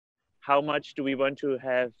how much do we want to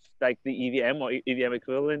have like the EVM or EVM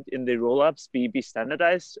equivalent in the rollups be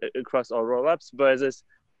standardized across all rollups versus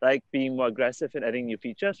like being more aggressive in adding new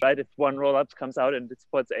features, right? If one rollup comes out and it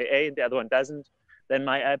supports AA and the other one doesn't, then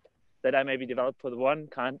my app that I maybe developed for the one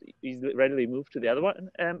can't easily readily move to the other one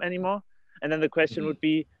anymore. And then the question would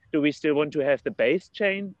be, do we still want to have the base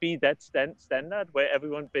chain be that standard where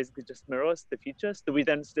everyone basically just mirrors the features? Do we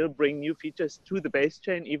then still bring new features to the base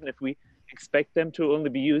chain, even if we expect them to only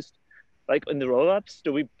be used like in the rollups?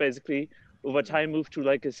 Do we basically over time move to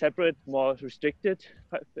like a separate, more restricted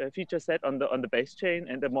feature set on the base chain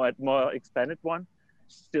and a more expanded one,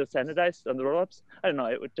 still standardized on the rollups? I don't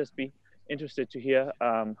know. It would just be interested to hear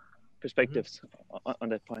perspectives on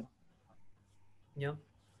that point. Yeah,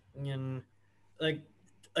 and like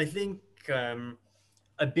I think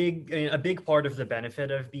a big part of the benefit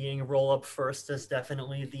of being roll up first is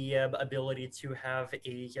definitely the ability to have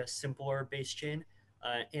a simpler base chain.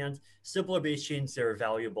 And simpler base chains are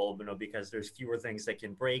valuable, because there's fewer things that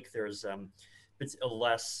can break. There's it's a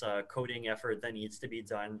less coding effort that needs to be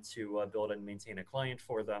done to build and maintain a client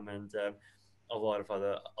for them, and a lot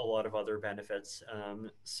of other benefits.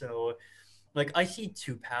 So like I see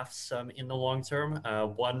two paths in the long term.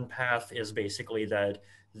 One path is basically that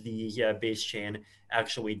the base chain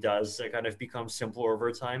actually does kind of become simpler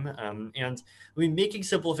over time. And I mean, making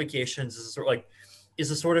simplifications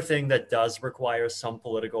is a sort of thing that does require some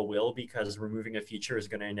political will, because removing a feature is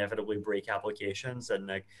going to inevitably break applications, and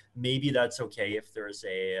like maybe that's okay if there's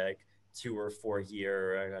a like 2 or 4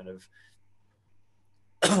 year kind of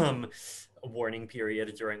warning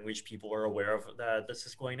period during which people are aware of that this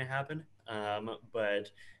is going to happen.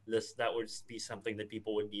 But that would be something that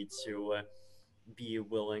people would need to be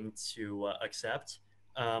willing to accept.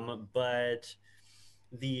 But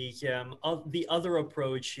the other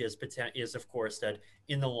approach is of course that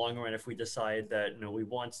in the long run, if we decide that we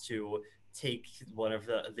want to take one of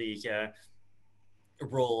the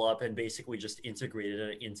roll up and basically just integrate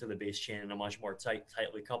it into the base chain in a much more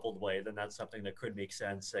tightly coupled way, then that's something that could make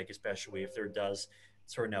sense, like especially if there does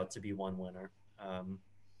turn out to be one winner.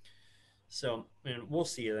 So we'll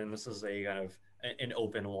see. Then this is a kind of an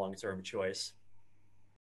open long term choice.